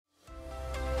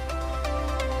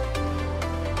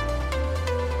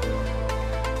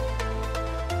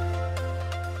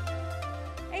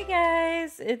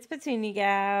it's Petunia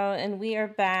Gal, and we are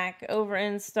back over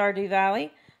in Stardew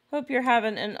Valley. Hope you're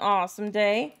having an awesome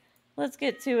day. Let's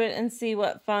get to it and see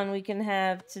what fun we can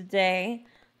have today.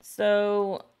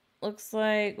 So, looks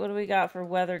like, what do we got for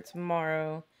weather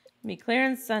tomorrow? Be clear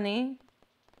and sunny.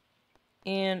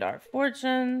 And our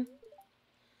fortune.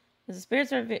 The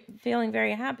spirits are feeling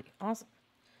very happy. Awesome.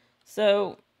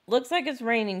 So, looks like it's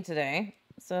raining today.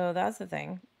 So, that's the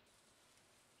thing.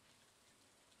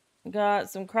 Got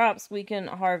some crops we can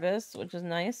harvest, which is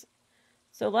nice.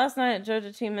 So last night,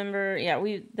 JoJo team member, yeah,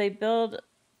 they billed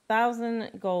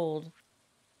 1,000 gold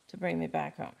to bring me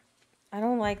back home. I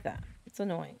don't like that. It's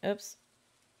annoying. Oops.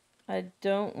 I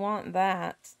don't want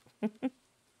that. I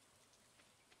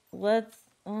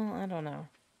don't know.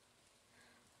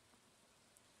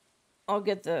 I'll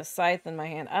get the scythe in my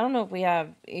hand. I don't know if we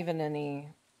have even any,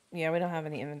 yeah, we don't have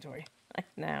any inventory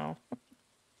now.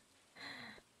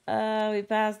 We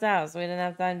passed out, so we didn't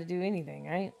have time to do anything,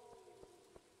 right?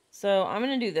 So I'm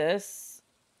going to do this.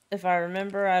 If I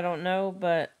remember, I don't know,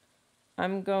 but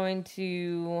I'm going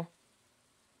to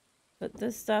put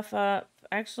this stuff up.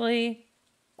 Actually,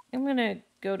 I'm going to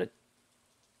go to...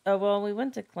 Oh, well, we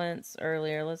went to Clint's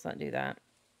earlier. Let's not do that.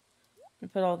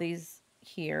 And put all these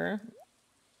here.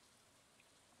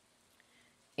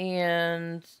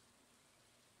 And...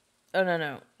 Oh,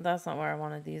 no. That's not where I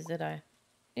wanted these, did I?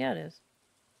 Yeah, it is.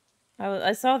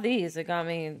 I saw these. It got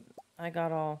me... I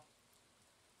got all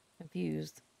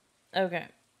confused. Okay.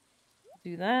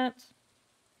 Do that.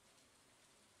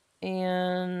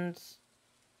 And...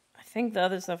 I think the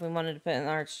other stuff we wanted to put in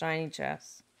our shiny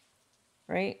chests.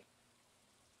 Right?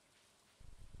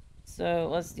 So,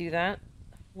 let's do that.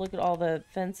 Look at all the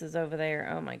fences over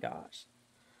there. Oh my gosh.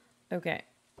 Okay.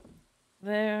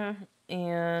 There.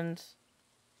 And...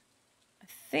 I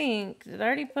think... Did I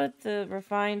already put the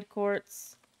refined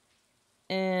quartz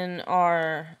in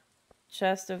our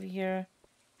chest over here?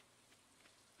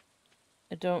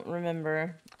 I don't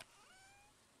remember.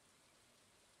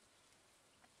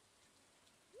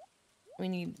 We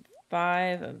need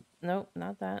 5 of... Nope,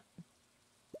 not that.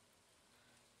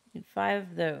 We need 5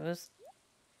 of those.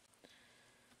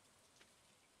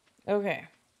 Okay.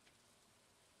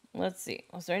 Let's see.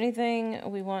 Was there anything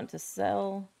we want to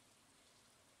sell?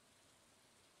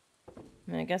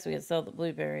 I mean, I guess we could sell the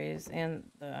blueberries and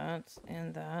that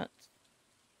and that.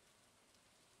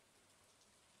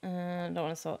 Don't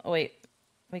want to sell... Oh, wait.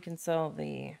 We can sell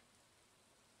the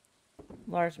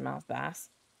largemouth bass.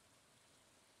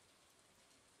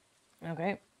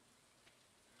 Okay.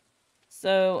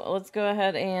 So, let's go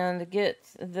ahead and get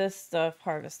this stuff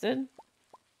harvested.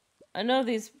 I know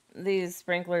these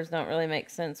sprinklers don't really make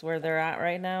sense where they're at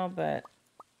right now, but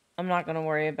I'm not going to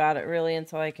worry about it really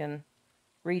until I can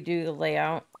redo the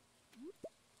layout.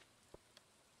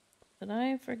 Did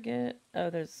I forget? Oh,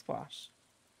 there's squash.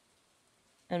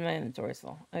 And my inventory's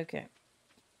full. Okay.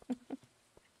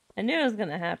 I knew it was going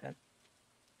to happen.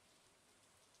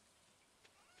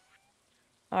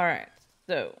 Alright.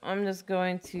 So, I'm just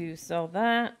going to sell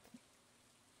that.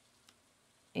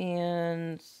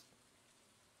 And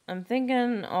I'm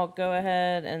thinking I'll go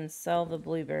ahead and sell the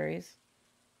blueberries.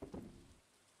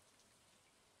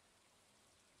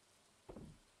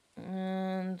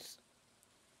 And...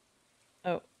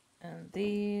 Oh, and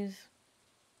these.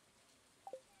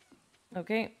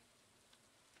 Okay.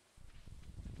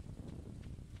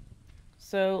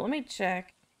 So, let me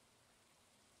check.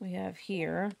 We have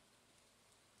here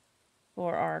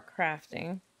for our crafting.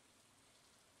 Make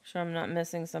sure I'm not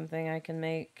missing something I can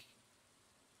make.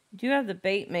 I do have the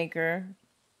bait maker.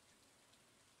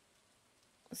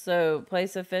 So,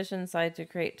 place a fish inside to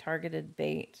create targeted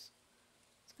bait.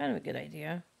 It's kind of a good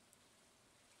idea.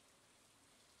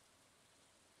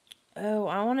 Oh,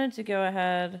 I wanted to go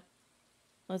ahead.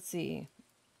 Let's see.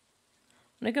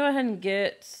 I'm going to go ahead and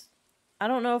get... I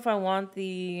don't know if I want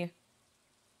the...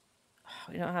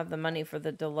 Oh, we don't have the money for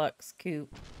the deluxe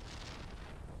coop.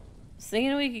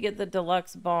 Thinking we could get the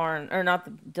deluxe barn, or not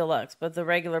the deluxe, but the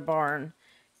regular barn,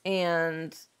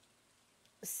 and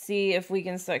see if we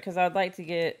can start, because I'd like to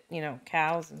get, you know,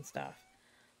 cows and stuff.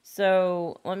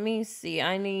 So, let me see,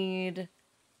 I need,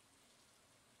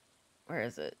 where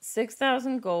is it,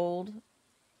 6,000 gold,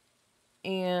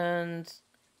 and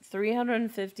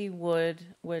 350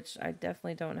 wood, which I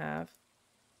definitely don't have.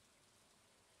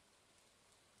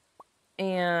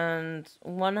 And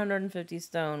 150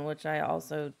 stone, which I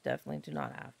also definitely do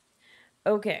not have.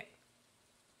 Okay.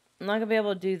 I'm not going to be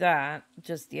able to do that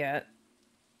just yet.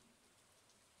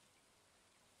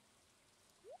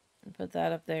 Put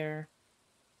that up there.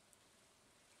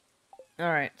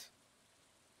 Alright.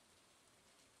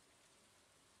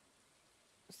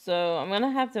 So, I'm going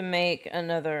to have to make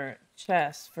another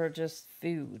chests for just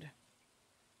food.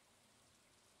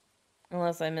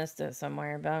 Unless I missed it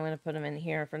somewhere, but I'm going to put them in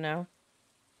here for now.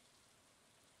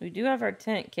 We do have our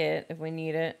tent kit if we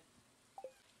need it.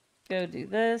 Go do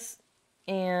this.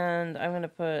 And I'm going to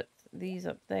put these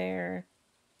up there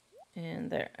and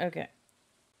there. Okay.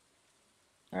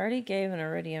 I already gave an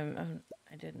iridium. Oh,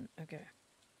 I didn't. Okay.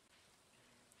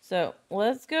 So,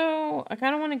 let's go. I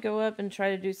kind of want to go up and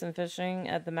try to do some fishing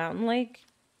at the mountain lake.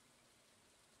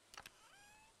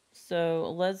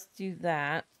 So, let's do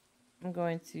that. I'm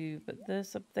going to put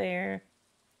this up there.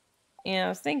 And I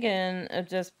was thinking of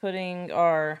just putting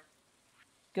our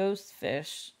ghost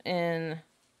fish in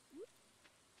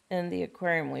the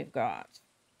aquarium we've got.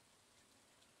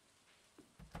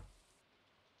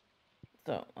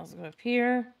 So, let's go up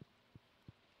here.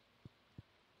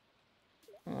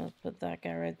 Let's put that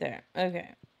guy right there.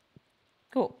 Okay.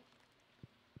 Cool.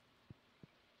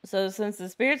 So, since the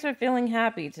spirits are feeling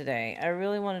happy today, I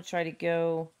really want to try to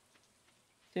go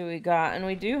see what we got. And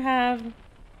we do have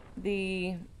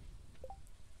the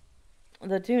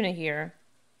tuna here.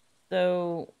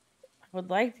 So, I would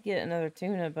like to get another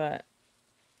tuna, but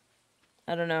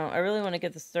I don't know. I really want to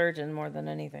get the sturgeon more than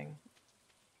anything.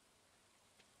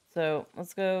 So,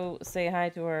 let's go say hi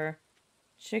to our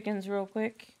chickens real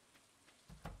quick.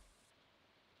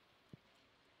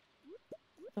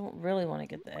 Don't really want to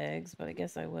get the eggs, but I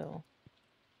guess I will.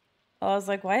 Oh, I was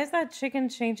like, why is that chicken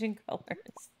changing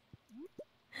colors?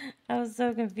 I was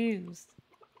so confused.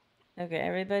 Okay,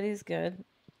 everybody's good.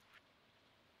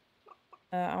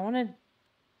 I want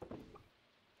to...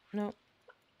 Nope.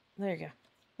 There you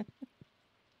go.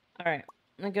 Alright.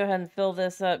 I'm going to go ahead and fill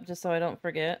this up just so I don't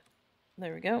forget.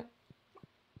 There we go.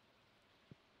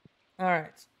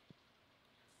 Alright.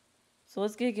 So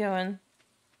let's get going.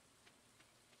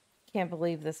 Can't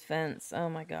believe this fence. Oh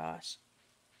my gosh.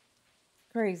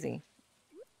 Crazy.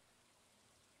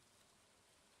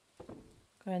 Go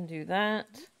ahead and do that.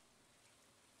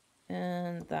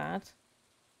 And that.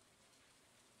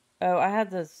 Oh, I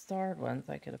had the starred ones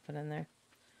I could have put in there.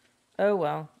 Oh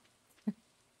well.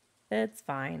 It's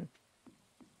fine.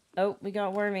 Oh, we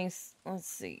got wormies. Let's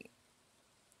see.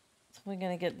 So we're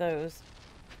gonna get those.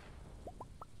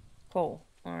 Cool.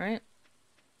 Alright.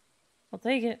 I'll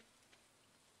take it.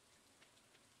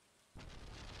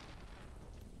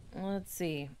 Let's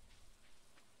see.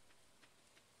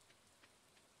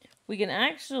 We can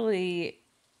actually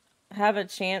have a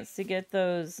chance to get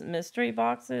those mystery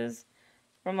boxes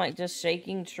from like just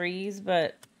shaking trees,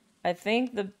 but I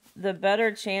think the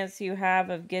better chance you have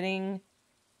of getting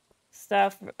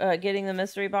stuff, getting the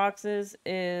mystery boxes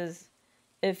is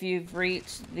if you've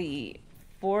reached the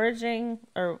foraging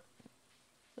or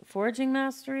foraging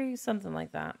mastery, something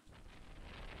like that.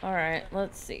 All right,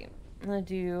 let's see. I'm gonna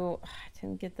do. I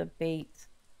didn't get the bait.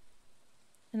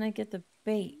 Can I get the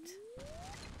bait?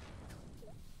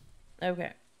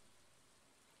 Okay.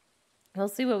 We'll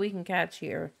see what we can catch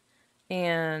here.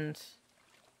 And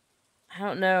I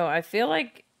don't know. I feel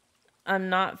like I'm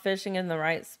not fishing in the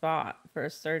right spot for a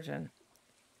sturgeon.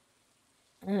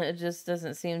 It just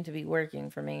doesn't seem to be working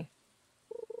for me.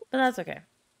 But that's okay.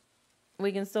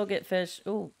 We can still get fish.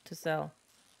 Ooh, to sell.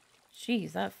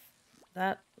 Jeez,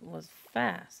 that was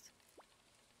fast.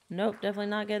 Nope, definitely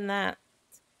not getting that.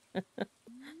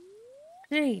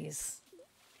 Jeez.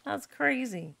 That's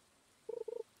crazy.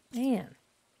 Man.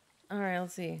 Alright,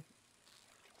 let's see.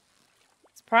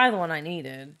 It's probably the one I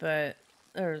needed, but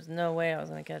there's no way I was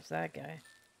going to catch that guy.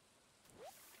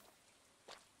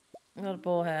 Got a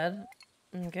bullhead.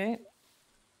 Okay.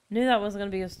 Knew that wasn't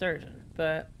going to be a sturgeon,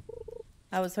 but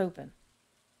I was hoping.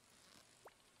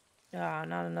 Ah,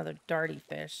 not another darty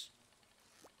fish.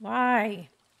 Why?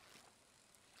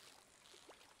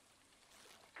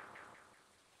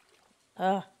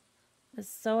 Ugh. It's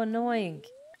so annoying.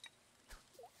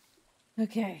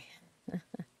 Okay.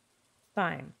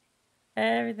 Fine.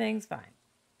 Everything's fine.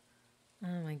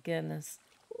 Oh my goodness.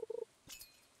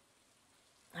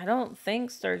 I don't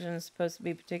think sturgeon is supposed to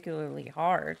be particularly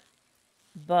hard,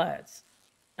 but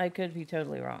I could be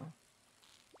totally wrong.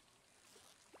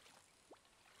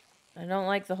 I don't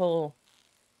like the whole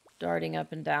darting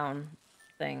up and down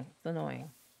thing. It's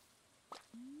annoying.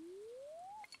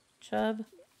 Chub.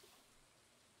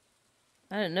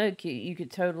 I didn't know you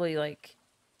could totally, like,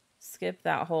 skip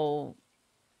that whole,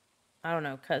 I don't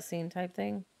know, cutscene type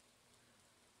thing.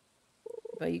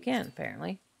 But you can,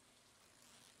 apparently.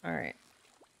 Alright.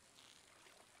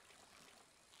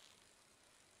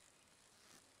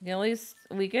 At least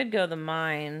we could go to the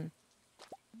mine.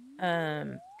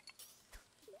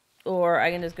 Or I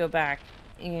can just go back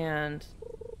and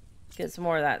get some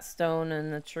more of that stone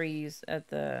and the trees at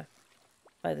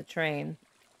by the train.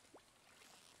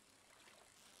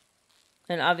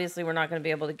 And obviously we're not going to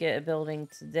be able to get a building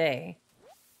today.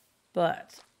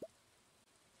 But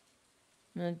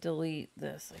I'm going to delete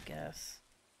this, I guess.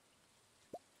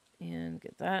 And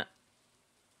get that.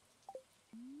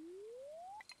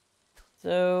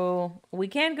 So we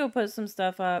can go put some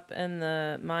stuff up in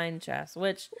the mine chest,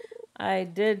 which I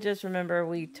did just remember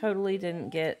we totally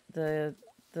didn't get the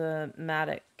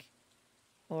matic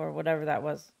or whatever that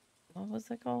was. What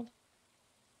was it called?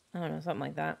 I don't know, something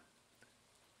like that.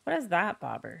 What is that,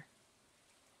 Bobber?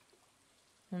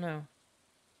 I don't know.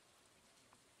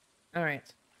 All right.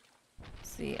 Let's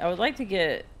see, I would like to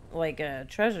get like a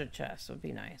treasure chest would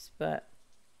be nice, but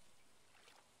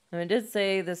I mean, it did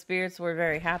say the spirits were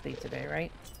very happy today,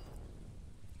 right?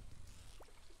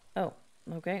 Oh,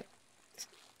 okay.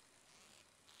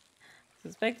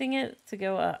 Suspecting it to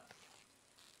go up.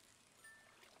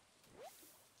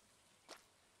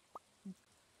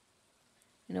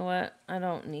 You know what? I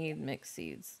don't need mixed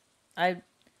seeds. I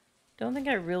don't think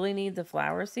I really need the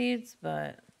flower seeds,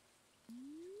 but...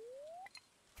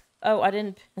 Oh, I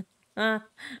didn't... I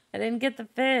didn't get the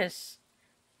fish.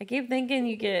 I keep thinking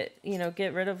you get,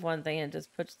 get rid of one thing and it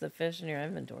just puts the fish in your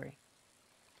inventory.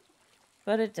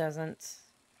 But it doesn't.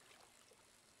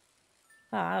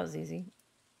 Ah, that was easy.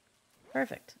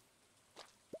 Perfect.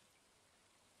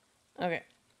 Okay.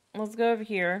 Let's go over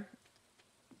here.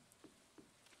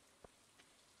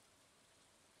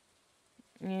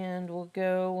 And we'll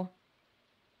go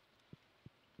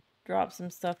drop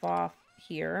some stuff off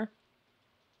here.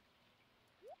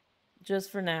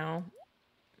 Just for now.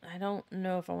 I don't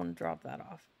know if I want to drop that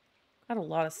off. Got a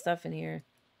lot of stuff in here.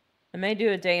 I may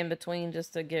do a day in between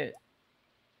just to get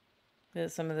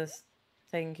some of this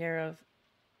taken care of.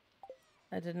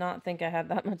 I did not think I had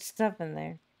that much stuff in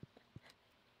there.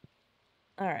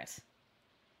 Alright.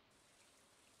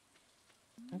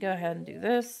 Go ahead and do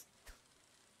this.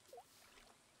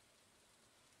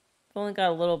 I've only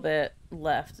got a little bit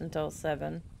left until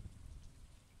 7.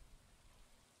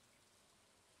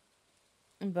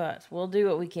 But we'll do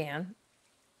what we can.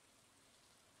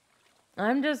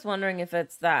 I'm just wondering if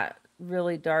it's that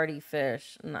really darty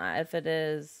fish. And if it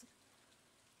is,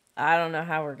 I don't know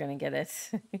how we're going to get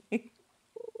it.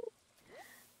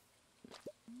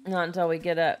 Not until we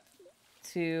get up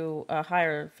to a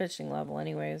higher fishing level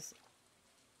anyways.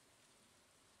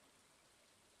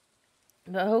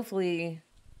 But hopefully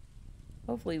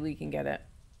we can get it.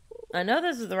 I know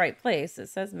this is the right place. It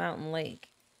says Mountain Lake.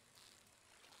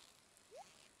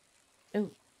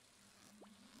 Ooh.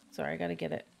 Sorry, I gotta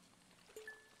get it.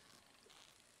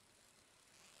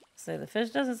 So the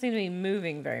fish doesn't seem to be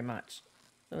moving very much.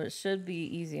 So it should be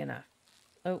easy enough.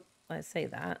 Oh, I say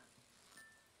that.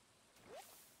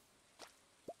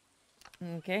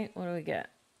 Okay, what do we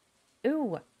get?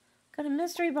 Ooh, got a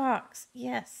mystery box.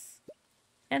 Yes.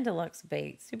 And deluxe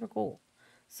bait. Super cool.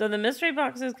 So the mystery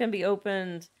boxes can be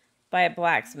opened by a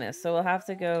blacksmith. So we'll have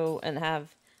to go and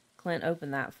have Clint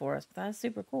open that for us. But that's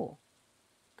super cool.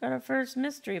 Got our first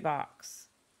mystery box.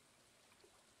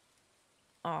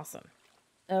 Awesome.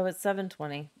 Oh, it's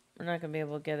 7:20. We're not going to be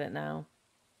able to get it now.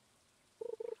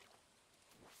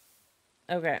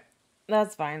 Okay.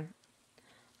 That's fine.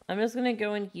 I'm just going to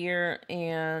go in here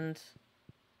and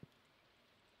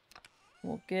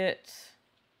we'll get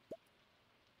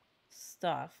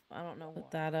stuff. I don't know.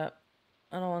 Put that up.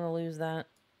 I don't want to lose that.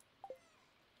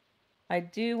 I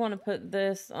do want to put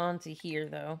this onto here,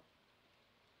 though.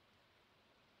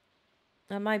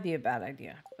 That might be a bad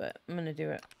idea, but I'm going to do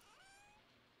it.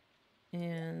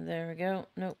 And there we go.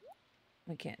 Nope.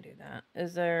 We can't do that.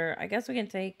 Is there... I guess we can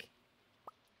take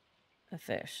a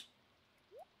fish.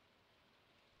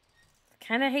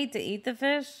 Kind of hate to eat the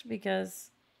fish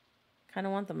because I kind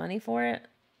of want the money for it.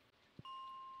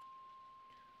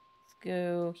 Let's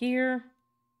go here.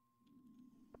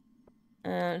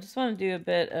 I just want to do a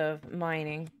bit of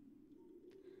mining.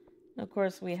 Of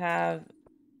course, we have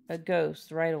a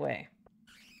ghost right away.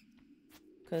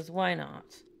 Because why not?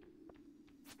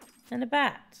 And a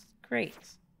bat. Great.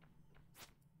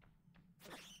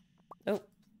 Oh.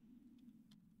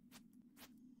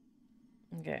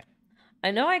 Okay.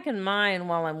 I know I can mine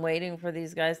while I'm waiting for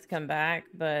these guys to come back,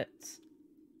 but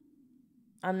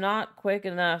I'm not quick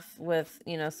enough with,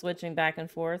 switching back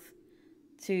and forth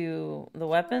to the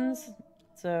weapons.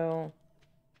 So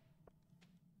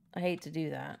I hate to do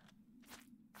that.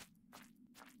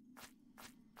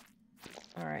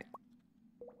 Alright.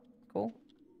 Cool.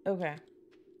 Okay.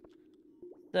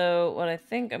 So what I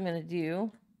think I'm going to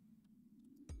do...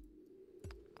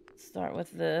 Start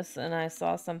with this, and I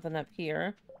saw something up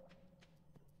here.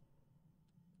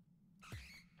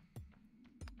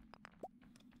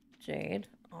 Jade.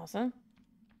 Awesome.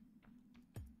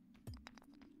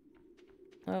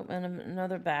 Oh, and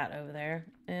another bat over there.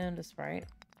 And a sprite.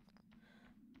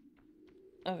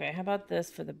 Okay, how about this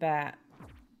for the bat?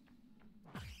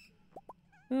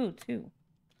 Ooh, 2.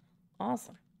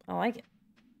 Awesome. I like it.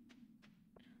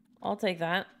 I'll take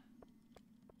that.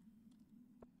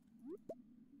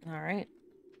 Alright.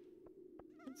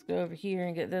 Let's go over here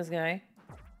and get this guy.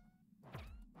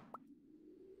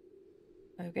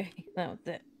 Okay, that was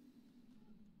it.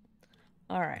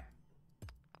 Alright.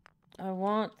 I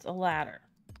want a ladder.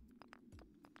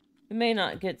 We may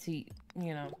not get to, you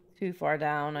know, too far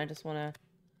down. I just want to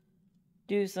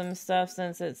do some stuff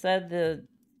since it said the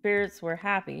spirits were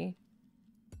happy.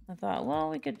 I thought, well,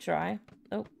 we could try.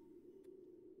 Oh.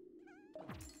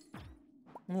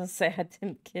 Let's say I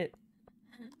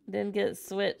didn't get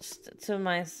switched to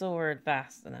my sword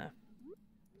fast enough.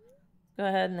 Go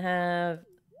ahead and have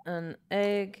an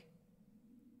egg.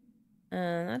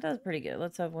 And that does pretty good.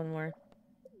 Let's have one more.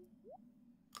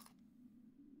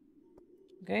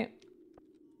 Okay.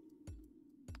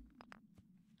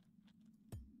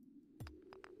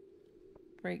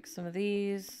 Break some of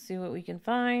these. See what we can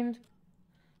find.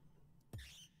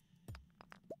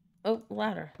 Oh,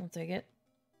 ladder. I'll take it.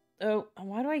 Oh,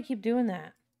 why do I keep doing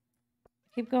that?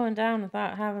 Keep going down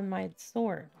without having my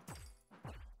sword.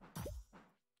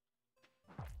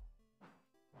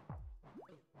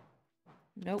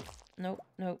 Nope. Nope.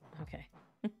 Nope. Okay.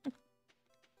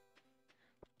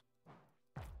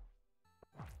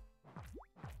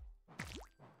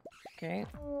 Okay.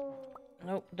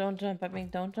 Nope. Don't jump at me.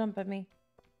 Don't jump at me.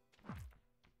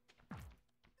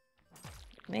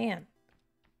 Man.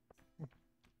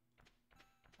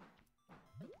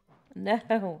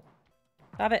 No.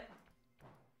 Stop it.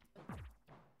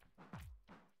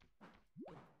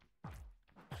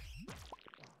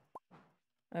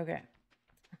 Okay.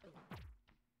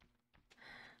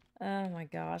 Oh my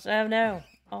gosh. Oh no.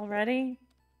 Already?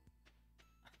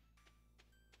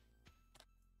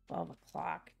 12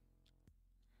 o'clock.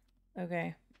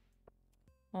 Okay.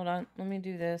 Hold on. Let me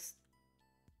do this.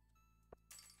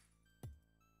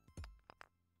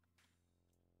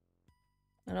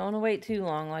 I don't want to wait too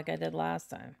long like I did last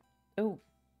time. Oh.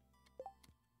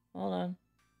 Hold on.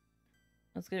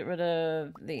 Let's get rid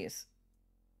of these.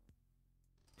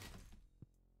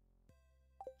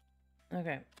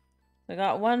 Okay. I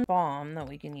got one bomb that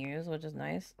we can use, which is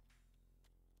nice.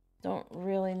 Don't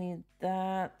really need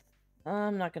that.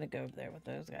 I'm not going to go over there with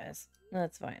those guys.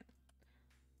 That's fine.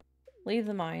 Leave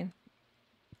the mine.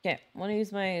 Okay, I want to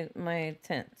use my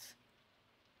tent.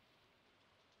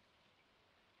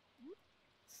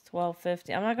 It's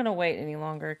 12:50. I'm not going to wait any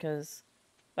longer because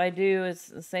if I do, it's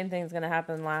the same thing's going to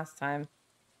happen last time.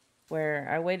 Where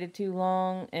I waited too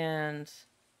long and...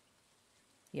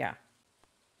 yeah.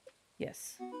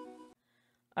 Yes.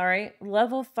 Alright,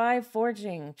 level 5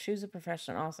 foraging. Choose a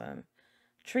profession. Awesome.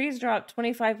 Trees drop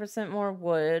 25% more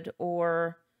wood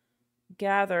or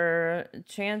gather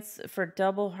chance for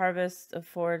double harvest of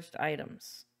foraged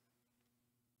items.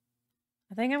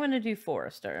 I think I'm going to do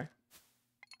forester.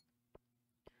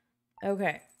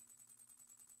 Okay.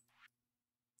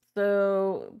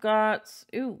 So, got,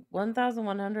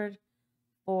 1,100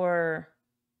 for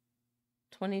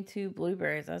 22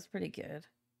 blueberries. That's pretty good.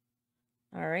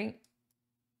 Alright.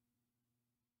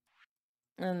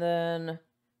 And then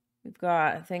we've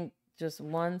got, I think, just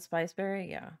one spice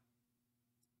berry. Yeah.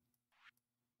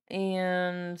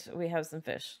 And we have some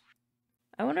fish.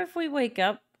 I wonder if we wake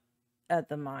up at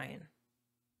the mine.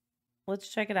 Let's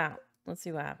check it out. Let's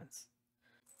see what happens.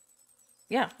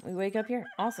 Yeah, we wake up here.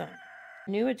 Awesome.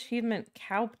 New achievement,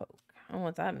 cowpoke. I don't know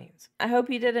what that means. I hope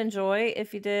you did enjoy.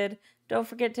 If you did, don't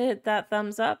forget to hit that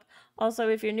thumbs up. Also,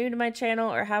 if you're new to my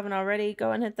channel or haven't already,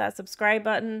 go and hit that subscribe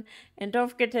button. And don't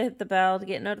forget to hit the bell to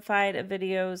get notified of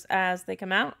videos as they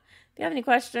come out. If you have any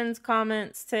questions,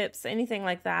 comments, tips, anything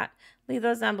like that, leave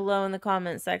those down below in the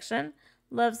comment section.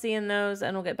 Love seeing those,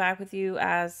 and we'll get back with you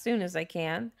as soon as I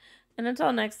can. And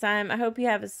until next time, I hope you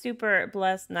have a super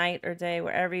blessed night or day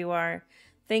wherever you are.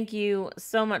 Thank you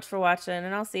so much for watching,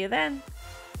 and I'll see you then.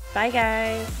 Bye,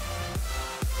 guys.